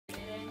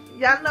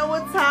Y'all know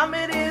what time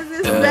it is.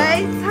 It's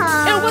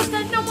daytime. And what's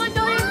that? No one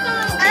knows.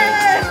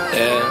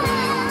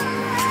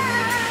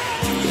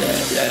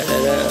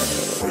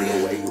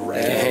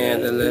 Can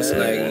handle this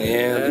like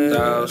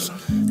Neanderthals.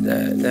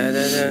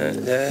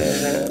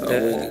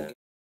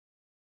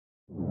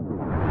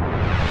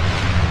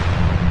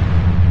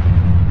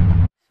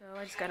 So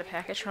I just got a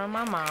package from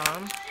my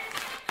mom.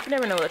 You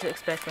never know what to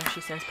expect when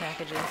she sends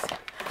packages.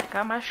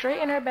 Got my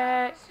straightener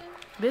back.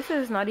 This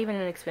is not even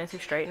an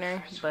expensive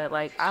straightener, but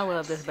like I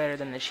love this better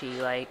than the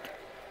She. Like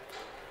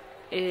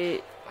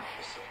it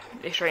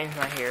straightens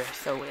my hair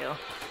so well.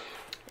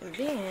 And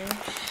then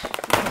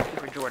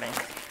for Jordan.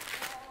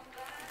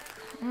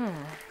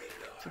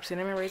 Some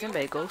cinnamon raisin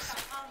bagels.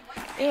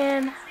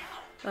 And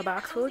a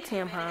box full of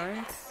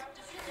tampons.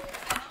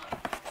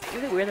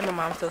 Is it weird that my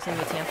mom still sends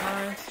me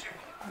tampons?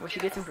 Well, she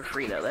gets them for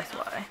free though, that's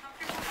why.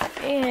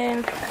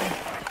 And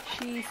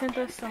she sent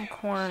us some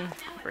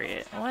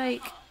cornbread.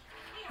 Like,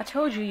 I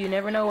told you, you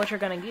never know what you're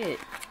gonna get.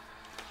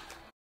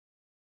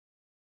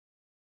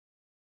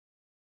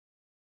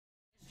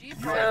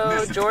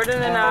 So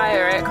Jordan and I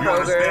are at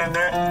Kroger. It's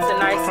a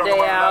nice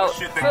day out.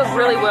 Feels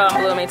really well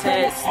in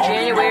Bloomington. It's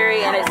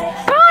January and it's,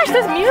 gosh,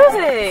 this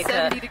music!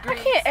 70 degrees.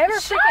 I can't ever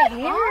freaking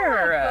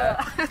hear.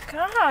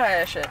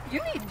 Gosh.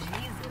 You need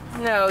Jesus.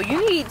 No,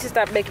 you need to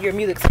stop making your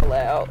music so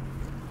loud.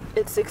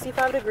 It's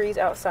 65 degrees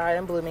outside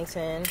in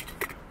Bloomington.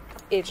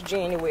 It's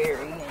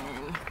January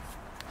and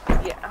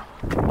yeah.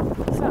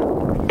 So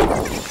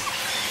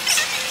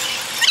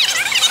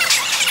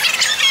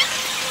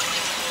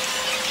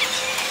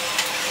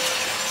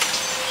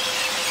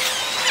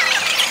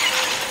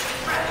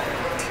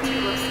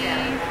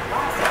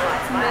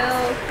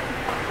Milk.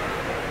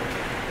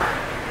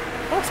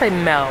 I don't say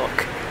milk.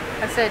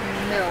 I said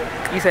milk.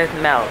 You said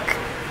milk.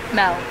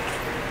 Milk.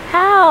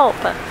 Help!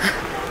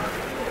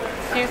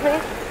 Excuse me?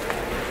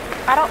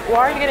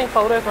 Why are you getting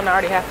folders when I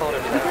already have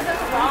folders? Because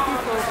that's a rocky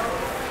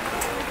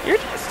folder. You're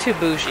just too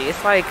bougie.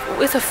 It's like,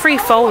 it's a free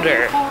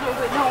folder. Folder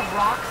with no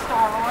rock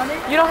star on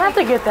it. You don't have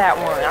to get that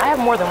one. I have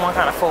more than one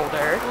kind of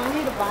folder. We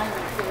need a binder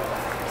too.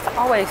 It's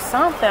always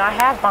something. I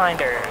have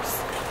binders.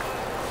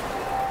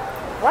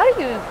 Why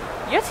do you,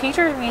 your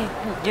teachers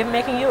be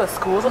making you a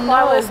school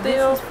supply list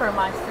deal? This is for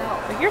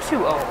myself. But you're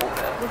too old.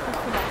 This is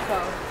for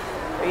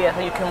myself. But yeah,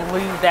 so you can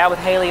leave that with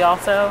Haley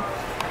also.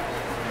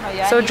 Oh,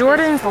 yeah, So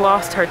Jordan's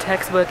lost her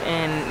textbook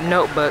and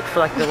notebook for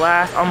like the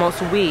last almost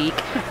week.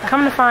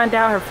 Come to find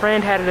out her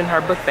friend had it in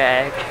her book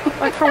bag.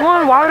 Like for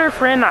one, why would her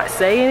friend not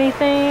say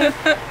anything?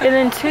 And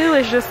then two,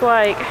 it's just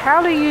like,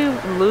 how do you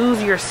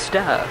lose your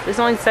stuff? It's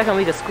only the second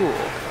week of school.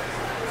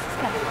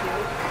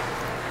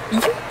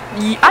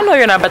 I know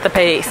you're not about to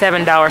pay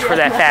 $7 for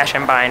that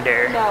fashion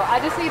binder. No, I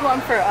just need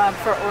one for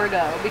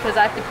Orgo because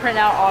I have to print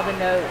out all the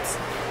notes.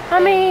 I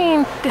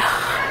mean,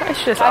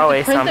 it's just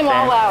always something. I have to print them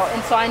all out,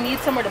 and so I need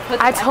somewhere to put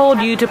them. I told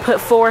you to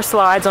put 4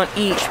 slides on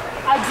each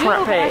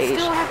front page. I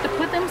still have to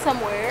put them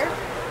somewhere.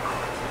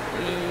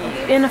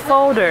 In a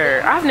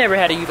folder. I've never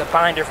had to use a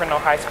binder for no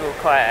high school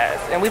class,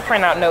 and we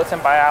print out notes in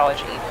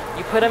biology.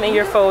 You put them in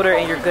your folder,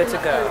 and you're good to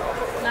go.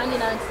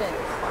 99 cents.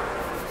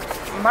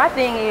 My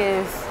thing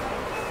is,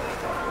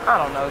 I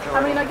don't know, Jordan.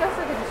 I mean, I guess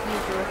I could just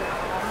use yours at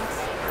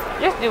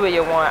times. Just do what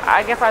you want.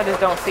 I guess I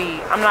just don't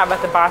see. I'm not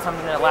about to buy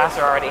something that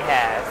Lasser already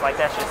has. Like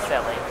that's just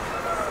silly.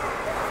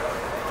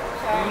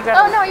 You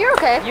gotta, oh no, you're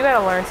okay. You gotta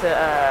learn to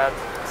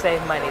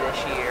save money this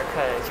year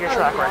because your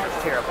track record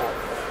is terrible.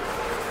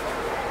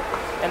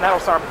 And that'll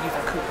start with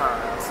using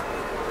coupons.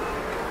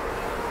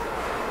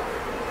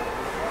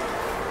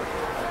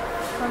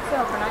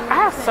 I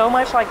have so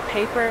much like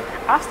paper.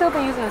 I've still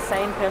been using the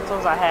same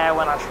pencils I had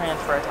when I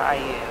transferred to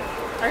IU.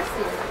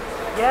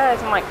 Yeah,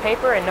 it's in like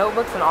paper and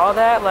notebooks and all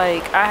that.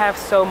 Like I have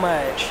so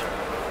much,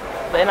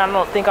 and I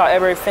don't think I'll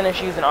ever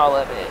finish using all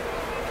of it.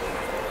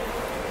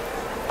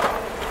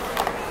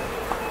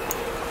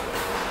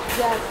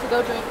 Yeah, to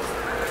go drinks.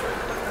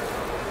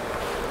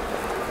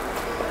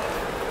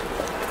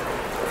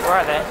 Where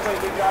are they?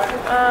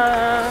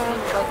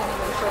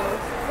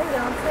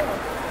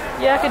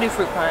 Yeah, I could do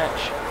fruit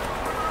punch.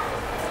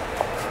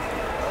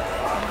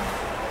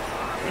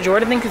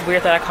 Jordan thinks it's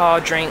weird that I call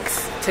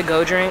drinks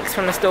to-go drinks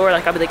from the store.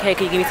 Like I'll be like, hey,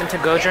 can you give me some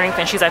to-go drinks?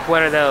 And she's like,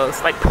 what are those?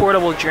 Like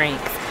portable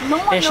drinks.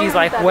 And she's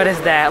like, what is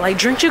that? Like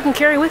drinks you can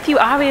carry with you,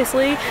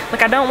 obviously.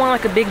 Like I don't want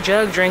like a big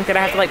jug drink that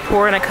I have to like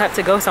pour in a cup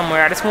to go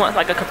somewhere. I just want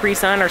like a Capri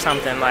Sun or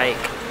something. Like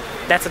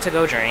that's a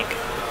to-go drink.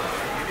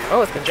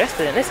 Oh, it's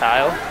congested in this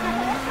aisle.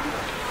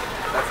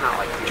 That's not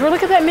like Jordan,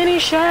 look at that mini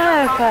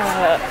chef.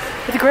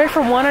 It's great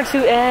for 1 or 2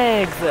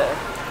 eggs.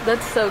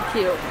 That's so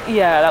cute.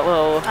 Yeah, that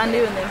little. I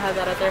knew when they had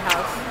that at their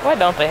house. What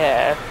don't they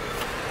have?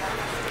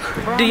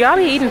 Do y'all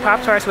be eating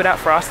Pop-Tarts without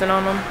frosting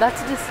on them? That's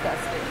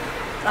disgusting.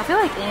 I feel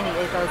like Annie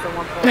ate those at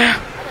one point.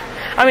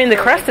 I mean, the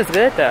crust is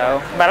good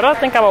though, but I don't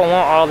think I would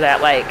want all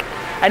that. Like,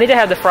 I need to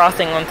have the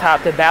frosting on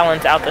top to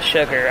balance out the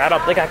sugar. I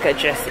don't think I could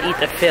just eat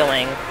the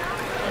filling.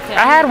 Okay,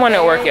 I had one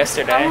at work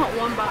yesterday. I want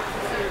one box of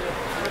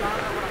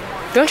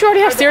cereal. Don't you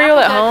already have cereal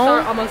at home?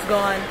 Are almost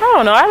gone. I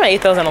don't know. I haven't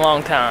eaten those in a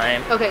long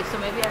time. Okay, so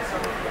maybe I still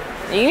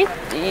have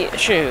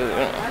Shoot.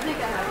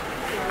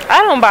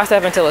 I don't buy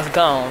stuff until it's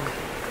gone.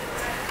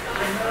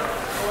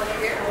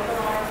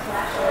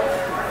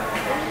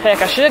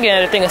 Heck, I should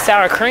get a thing of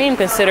sour cream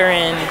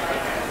considering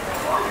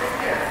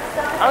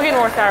I'll get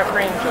more sour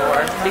cream,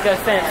 Jor, because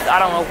since I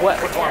don't know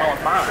what was going on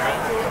with mine.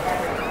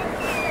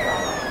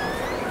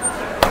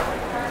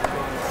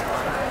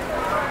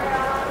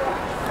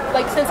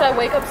 Like, since I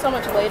wake up so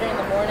much later in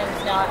the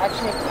mornings now, I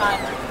actually have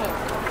time to cook.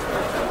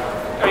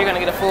 Are you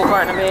gonna get a full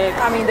carton of eggs?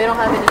 I mean, they don't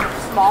have any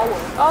small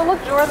ones. Oh, look,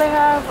 Jor, they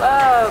have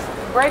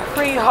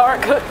break-free,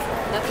 hard-cooked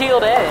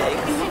peeled eggs.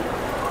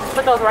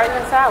 Put those right in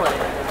the salad.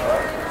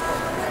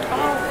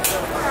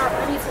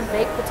 I need some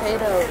baked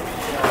potatoes.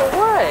 For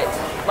what?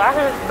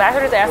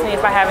 Baxter just asked me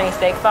if I have any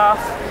steak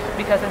sauce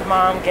because his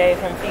mom gave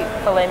him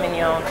filet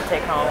mignon to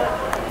take home.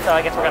 So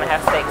I guess we're gonna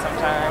have steak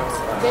sometimes.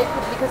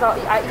 Because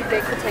I eat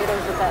baked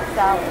potatoes with that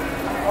salad.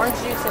 Orange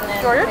juice and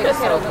then. Jor, you're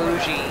just so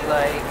potatoes. bougie.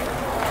 Like,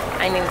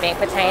 I need baked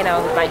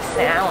potatoes with my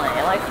salad.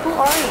 Like, who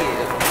are you?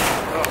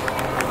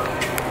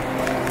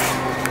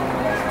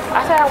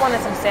 I said I wanted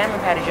some salmon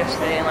patties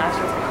yesterday, and last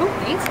week, who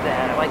eats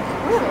that? Like,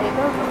 Really?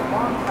 Those are a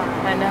long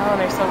time. I know,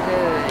 they're so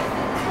good.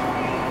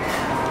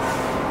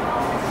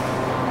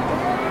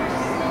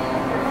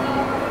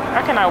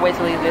 I cannot wait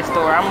to leave this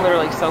store. I'm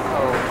literally so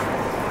cold.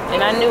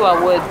 And I knew I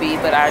would be,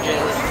 but I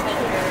just...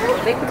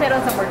 Baked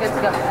potatoes and we're good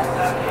to go.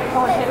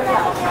 Oh, and paper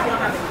towels.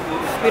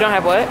 We don't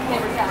have what?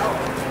 Paper towels.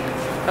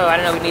 Oh, I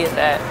didn't know we needed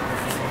that.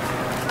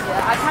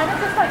 Yeah, I kind of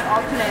just like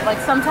alternate. Like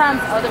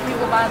sometimes other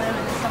people buy them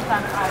and then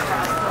sometimes I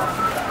buy them.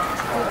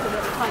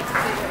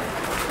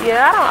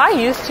 Yeah, I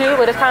used to,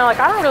 but it's kind of like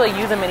I don't really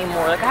use them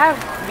anymore. Like I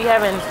be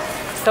having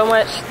so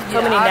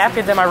many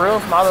napkins in my room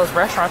from all those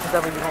restaurants and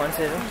stuff we be going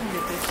to.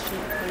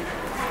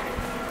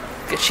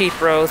 Get cheap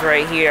rolls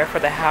right here for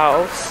the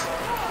house.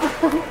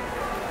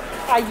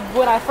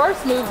 When I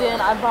first moved in,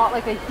 I bought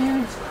like a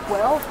huge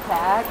 12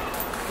 pack.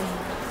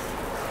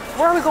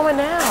 Where are we going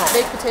now?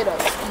 Baked potatoes,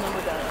 and then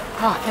we're done.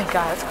 Oh, thank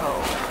God, it's cold.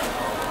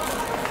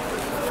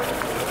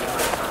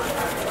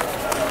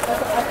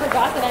 I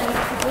forgot that I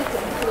needed to get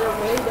them, so they're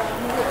way down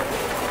here.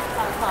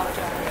 I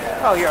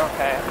apologize. Oh, you're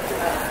okay.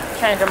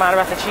 Changed your mind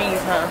about the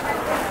cheese, huh?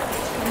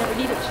 I never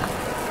needed cheese.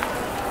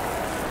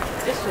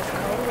 It's just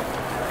cold.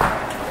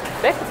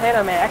 Baked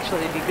potato may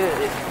actually be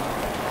good.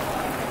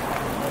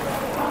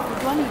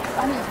 I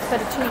need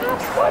fettuccine.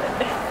 What?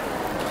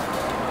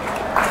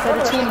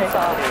 Fettuccine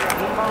sauce.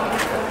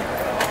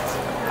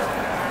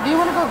 Do you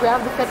want to go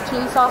grab the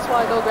fettuccine sauce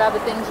while I go grab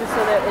the things just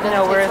so that it doesn't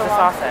take where is so the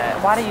long? sauce at?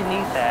 Why do you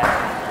need that?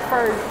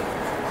 For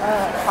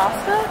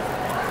pasta?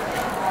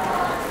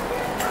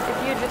 If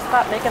you just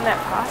stop making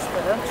that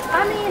pasta.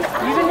 I mean,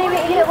 You didn't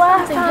even eat it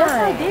last time. Yes,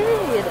 I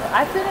did.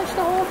 I finished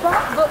the whole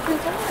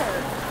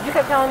container. You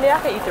kept telling me I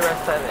could eat the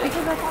rest of it.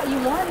 Because I thought you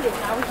wanted it,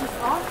 and I was just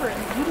offering.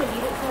 You didn't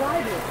eat it, so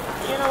I did.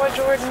 You know what,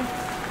 Jordan?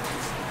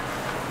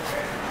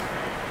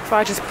 If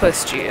I just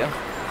pushed you.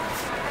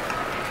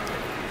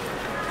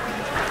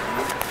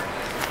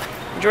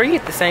 Jordan, you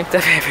eat the same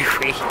stuff every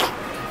week.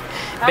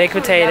 Baked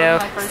potato,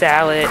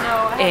 salad,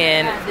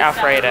 and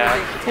Alfredo.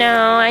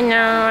 No, I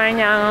know.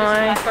 This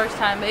is my first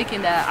time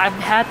making that. I've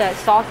had that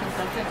sauce and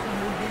stuff since we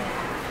moved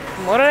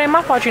in. Well, it ain't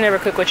my fault you never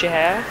cook what you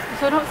have.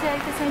 So don't say I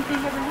eat the same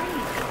thing every week.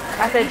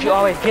 I said you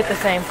always get the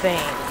same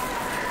thing.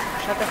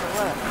 Shut the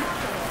hell up.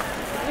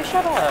 You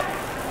shut up.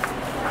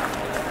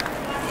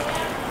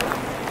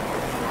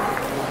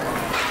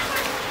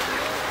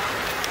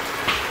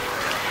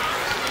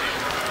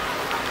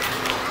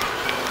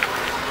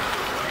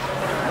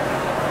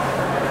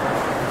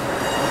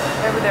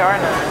 Maybe there are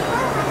none.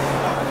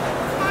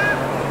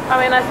 I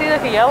mean, I see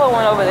like a yellow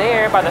one over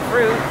there by the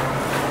fruit.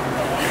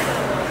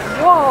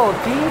 Whoa,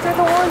 these are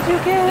the ones you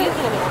get? These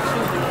are the little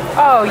chewy.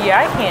 Oh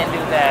yeah, I can't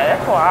do that.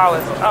 That's why I was,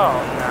 oh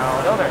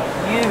no, those are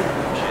huge.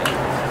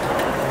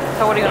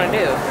 So what are you gonna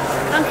do?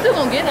 I'm still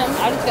gonna get them.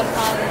 I just gotta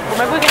find them.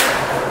 Well,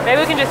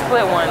 maybe we can just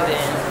split one then.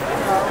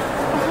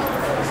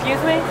 Excuse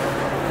me?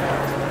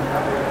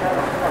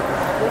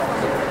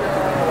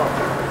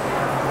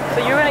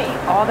 So you're gonna eat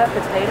all that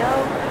potato?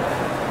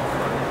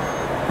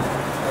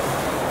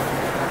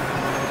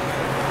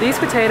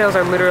 These potatoes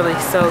are literally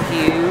so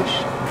huge.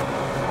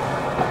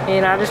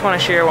 And I just want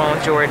to share one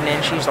with Jordan,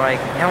 and she's like,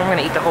 now I'm going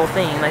to eat the whole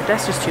thing. Like,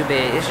 that's just too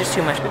big. It's just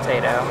too much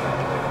potato.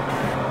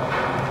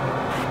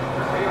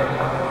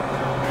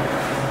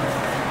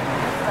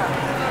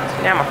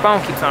 Now my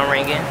phone keeps on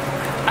ringing.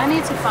 I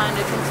need to find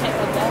a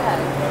container bag.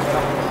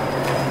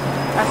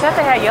 I said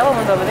they had yellow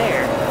ones over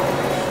there.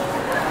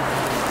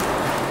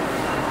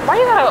 Why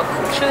you gotta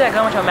chew that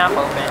gum with your mouth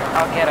open?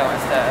 All ghetto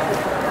and stuff.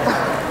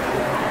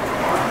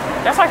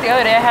 That's like the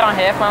other day I had on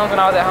headphones when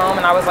I was at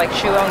home and I was like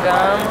chewing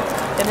gum.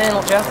 And then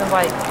Justin's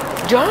like,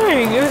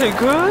 dang, is it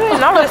good?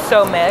 And I was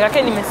so mad. I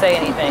couldn't even say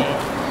anything.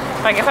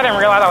 I guess I didn't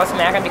realize I was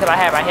smacking because I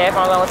had my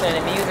headphones on listening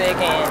to music.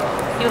 And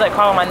he was like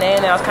calling my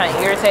name and I was kind of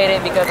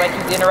irritated because like he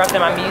was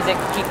interrupting my music,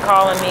 keep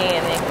calling me.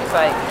 And then he was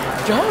like,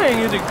 dang,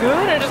 is it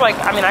good? And just like,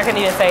 I mean, I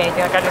couldn't even say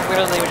anything. Like I just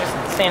literally was just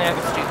standing there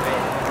stupid.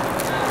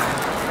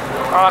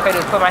 All I could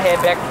do was put my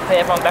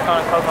headphones back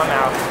on and close my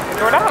mouth.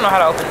 Jordan, I don't know how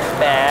to open this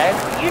bag.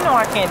 You know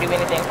I can't do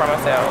anything for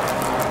myself.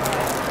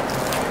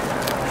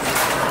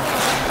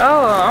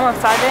 Oh, I'm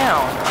upside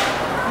down.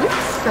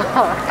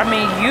 I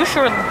mean, you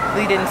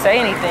surely didn't say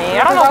anything.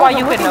 I don't know why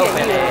you couldn't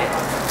open it.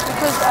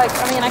 Because, like,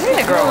 I mean, I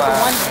can't grow with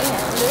up. one hand.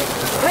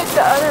 Put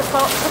the other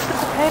put the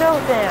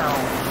potatoes down.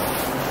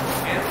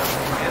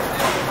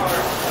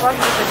 Why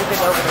do you think you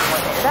could open this one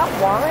hand? Is that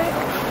Warwick?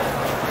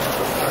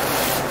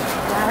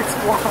 That's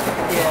Warwick.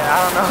 Yeah,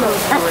 I don't know who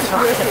you were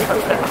talking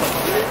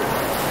about.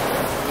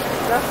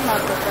 That's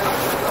not the best.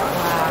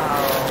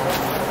 Wow.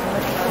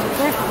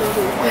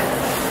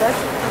 That's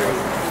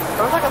crazy.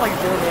 I wish I could like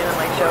zoom in and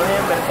like show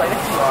him, but it's like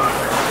it's too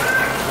awkward.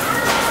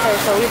 Okay,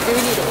 so we do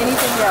need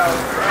anything else.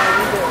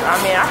 We do. I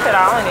mean, I said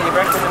I only needed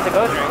breakfast and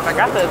to-go drinks. I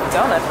got the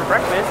donuts for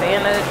breakfast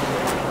and I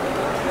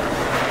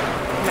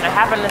mean, I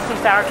happened to see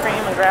sour cream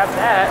and grabbed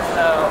that,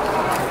 so.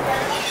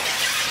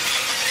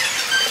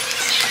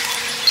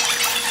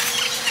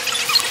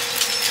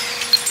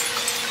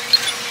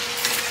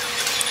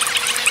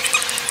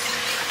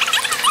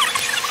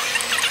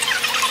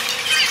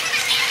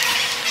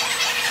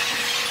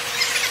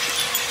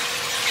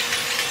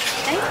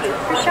 Thank you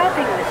for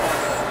shopping with us.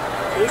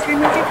 Please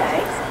remove your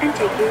bags and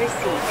take your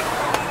receipt.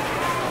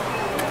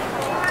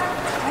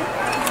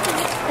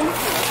 Thank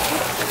you.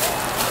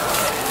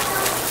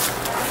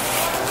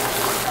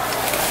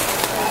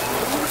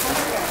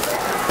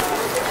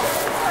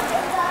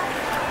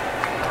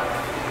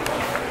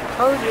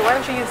 Posey, why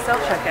don't you use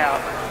self-checkout?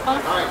 Why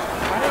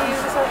don't you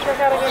use the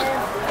self-checkout again?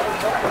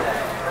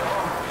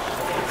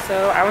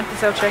 So I went to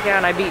self-checkout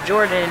and I beat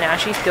Jordan and now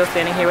she's still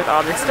standing here with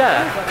all this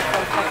stuff.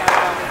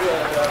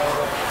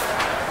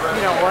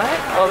 You know what?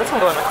 Oh, this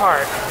one go in the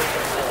cart.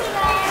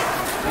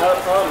 Not a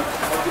problem.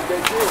 Have a good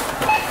day too.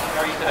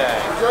 How are you today?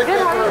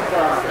 Good, how are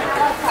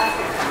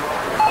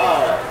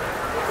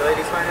you? The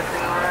ladies find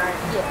everything alright?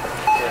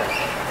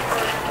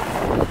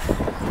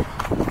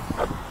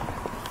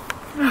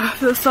 It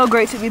feels so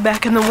great to be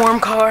back in the warm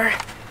car.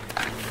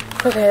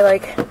 Okay,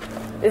 like,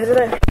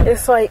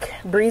 it's like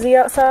breezy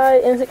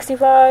outside in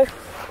 65.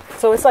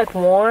 So it's like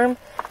warm,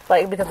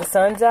 like because the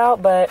sun's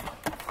out, but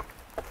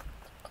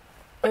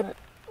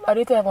I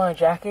need to have on a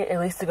jacket at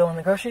least to go in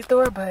the grocery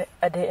store, but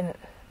I didn't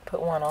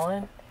put one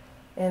on.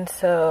 And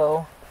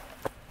so,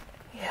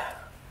 yeah.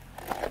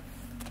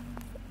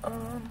 I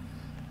don't know.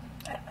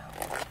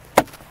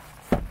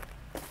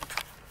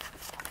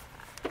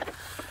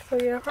 So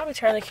yeah, I'll probably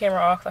turn the camera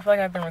off. I feel like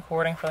I've been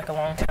recording for like a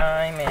long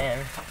time,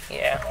 and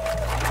yeah.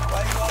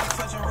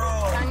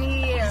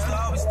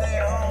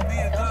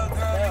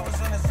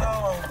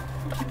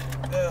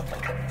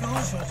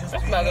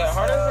 That's not getting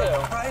hard as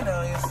hell.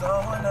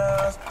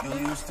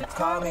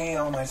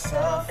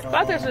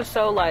 But this is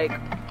so like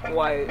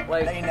white,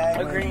 like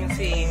a green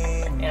tea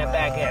and a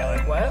baguette.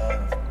 Like what?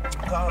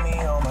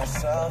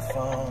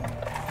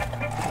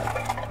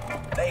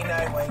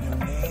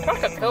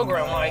 Like a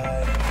pilgrim, like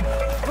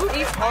who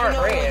eats hard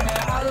bread?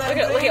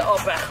 Look at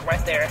Opac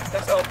right there.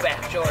 That's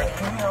Opac, Jordan.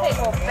 Hey,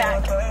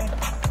 Opac.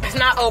 It's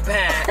not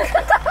Opac.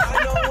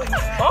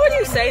 Why would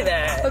you say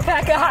that?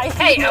 Opac guy.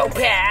 Hey,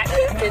 Opac.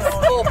 It's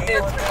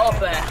Opac.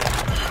 Opac.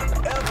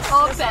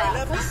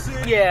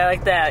 Yeah,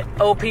 like that.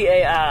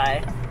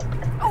 O-P-A-I.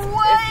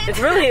 What? It's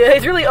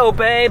really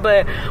Ope,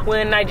 but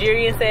when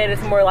Nigerians say it,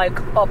 it's more like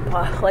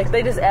Opa. Like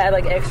they just add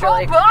like extra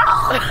like. You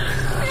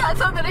got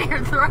something in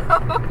your throat.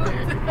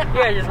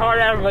 Yeah, just hard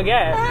out of a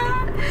baguette.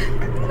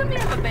 Let me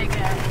have a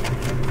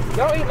baguette.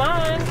 Don't eat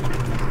mine.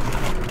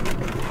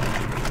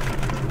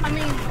 I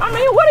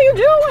mean, what are you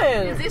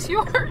doing? is this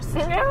yours?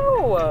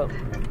 No.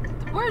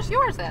 Where's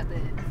yours at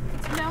then?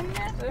 It's down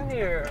there? It's in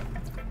here.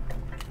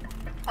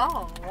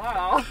 Oh,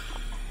 wow.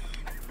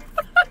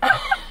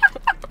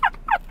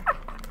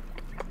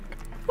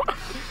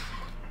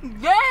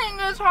 Dang,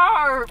 it's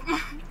hard.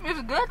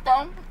 It's good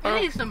though. It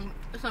needs some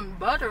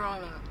butter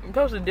on it. I'm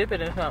supposed to dip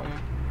it in something.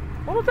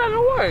 What was that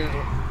noise?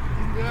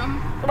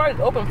 Yeah. Somebody's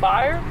open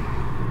fire?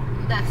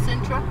 That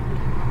Central.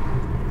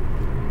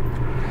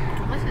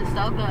 This is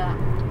so good.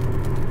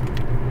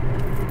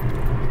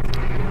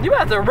 You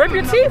have to rip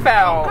your teeth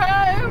out.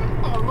 Okay.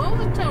 I'll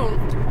lose a tooth.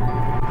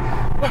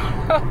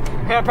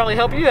 That'll probably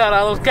help you out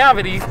of those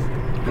cavities.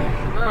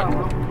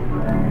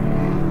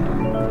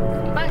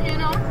 But you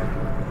know.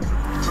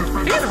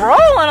 He's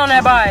rolling on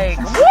that bike.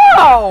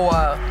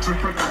 Whoa!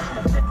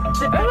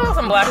 There's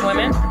some black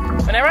women.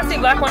 Whenever I see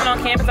black women on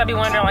campus, I be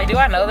wondering, like, do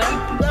I know them?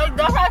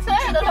 That's what I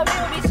said. That's how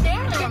people be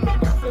staring at me.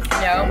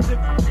 No.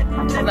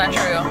 That's not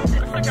true.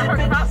 Like I heard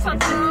cops up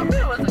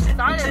there. I was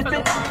excited for the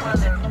warm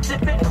weather.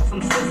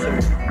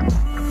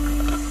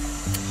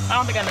 I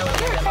don't think I know what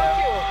they're though.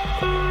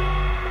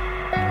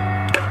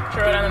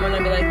 Throw it on them and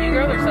they'll be like, you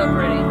girls are so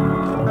pretty.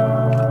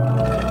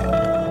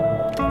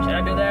 Should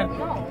I do that?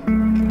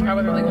 No. I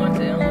was really going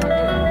to.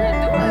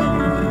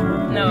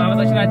 Yeah, No, I was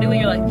like, should I do it?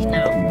 You're like,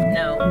 no.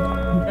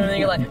 And then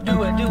you're like,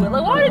 do it.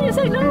 Like, why didn't you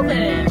say no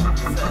then?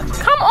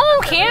 Come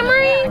on,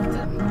 Camry.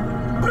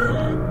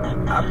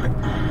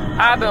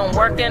 I've been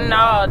working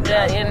all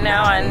day and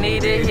now I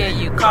need to hear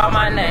you call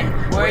my name.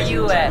 Where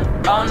you at?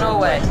 On the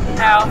way,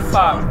 how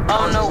far?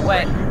 On the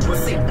way.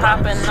 Pussy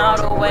popping all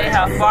the way,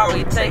 how far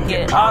we take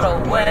it all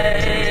the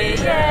way.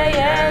 Yeah,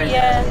 yeah,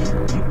 yeah.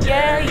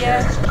 Yeah,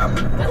 yeah.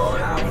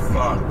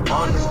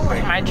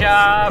 My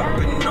job.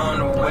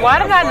 Why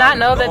did I not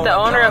know that the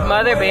owner of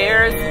Mother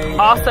Bears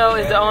also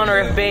is the owner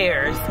of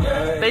Bears?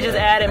 They just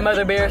added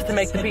Mother Bears to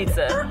make the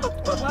pizza.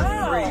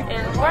 Wow.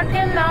 And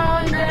working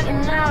on that,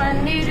 and now I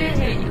need to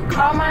hear you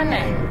call my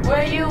name.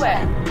 Where you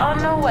at? On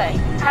the way.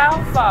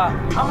 How far?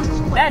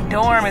 That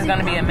dorm is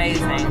gonna be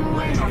amazing.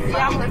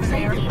 Yeah, I'm living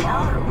there.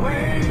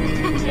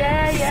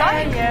 Yeah,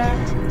 yeah,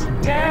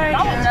 yeah. Yeah,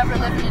 I will never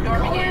live in a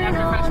dorm again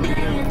after freshman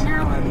year.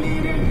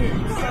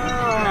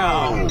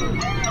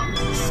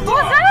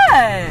 Who's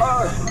that?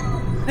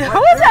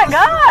 Who's that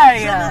guy?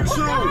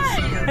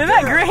 Is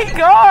that great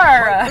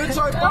car?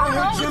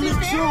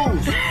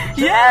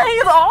 Yeah,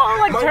 he's all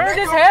like turned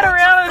his head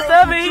around and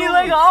stuff, and he's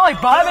like all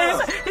like bothering.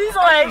 He's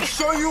like,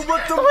 show you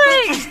what the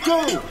bitches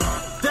do.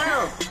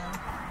 Damn.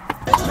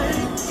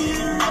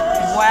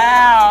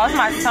 Wow, that's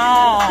my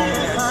song.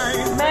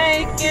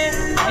 Make it.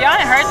 If y'all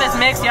ain't heard this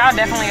mix, y'all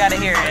definitely gotta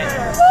hear it.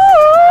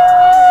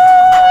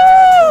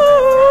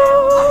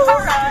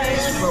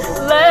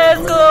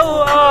 Let's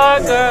go,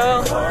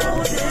 girl.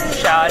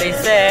 Shawty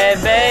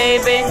said,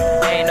 baby,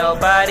 ain't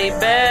nobody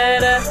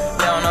better.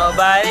 Don't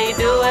nobody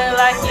do it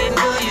like you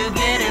do. You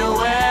get it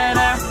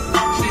wetter.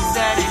 She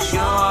said it's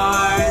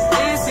yours,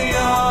 it's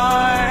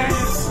yours.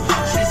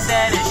 She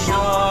said it's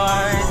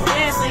yours,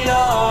 it's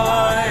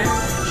yours.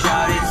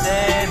 Shawty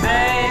said,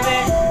 baby,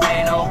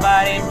 ain't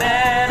nobody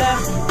better.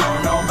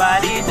 Don't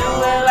nobody do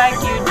it like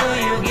you do.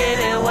 You get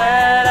it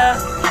wetter.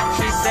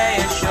 She said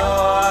it's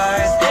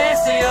yours,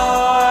 it's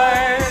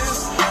yours.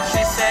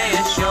 She say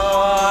it's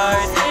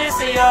yours, it's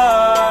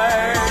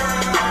yours.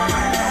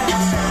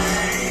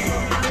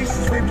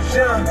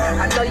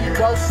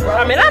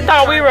 I mean, I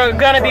thought we were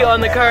gonna be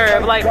on the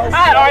curb. Like, I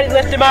had already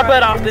lifted my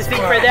butt off the seat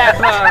for that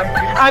pub.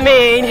 I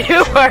mean,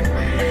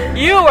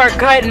 you were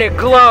cutting it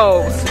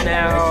close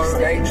now.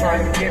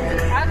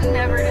 I've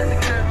never hit the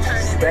curb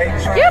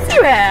turning. Yes,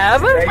 you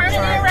have. Turning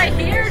it right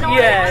here? No,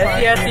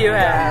 Yes, you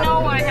have.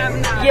 No, I have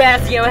not.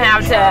 Yes, you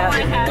have to. No, I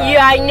haven't.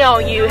 Yeah, I know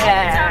you Every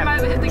time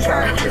have. I've hit the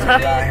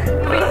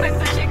curb, we went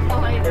to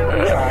Chick-fil-A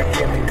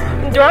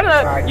though.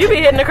 Jordan, you be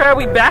hitting the curb,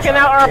 we backing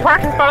out our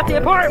parking spot at the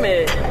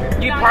apartment.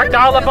 You parked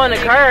all up on the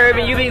curb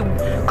and you be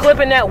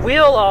clipping that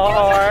wheel all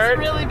hard.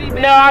 Really be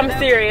No, I'm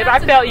serious. I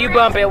felt you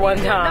bump it one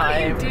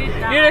time. No, you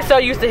did not. You're just so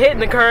used to hitting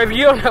the curb,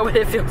 you don't know what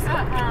it feels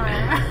like.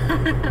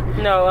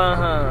 No,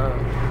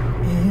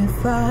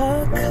 If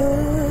I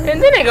could.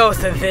 And then it goes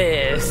to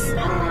this.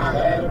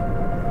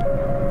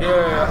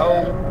 Yeah,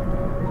 ho.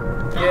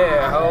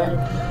 Yeah,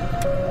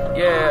 ho.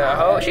 Yeah,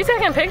 ho. She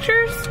taking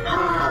pictures?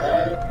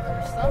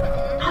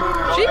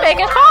 She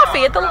making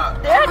coffee at the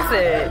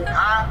exit.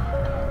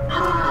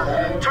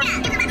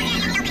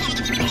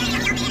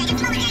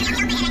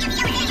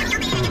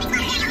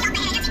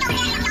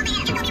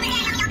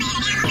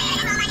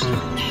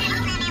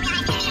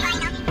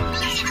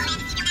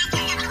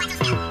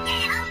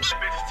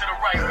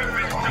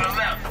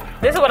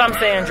 This is what I'm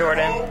saying,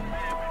 Jordan.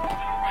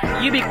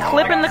 You be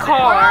clipping the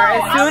car.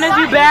 As soon as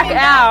you back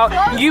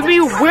out, you be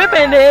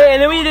whipping it,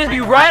 and then we just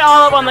be right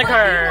all up on the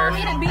curb.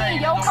 You want me to be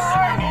in your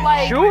car?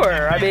 Like,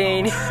 Sure, I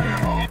mean,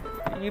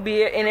 you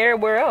be in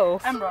everywhere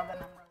else. I'm rubbing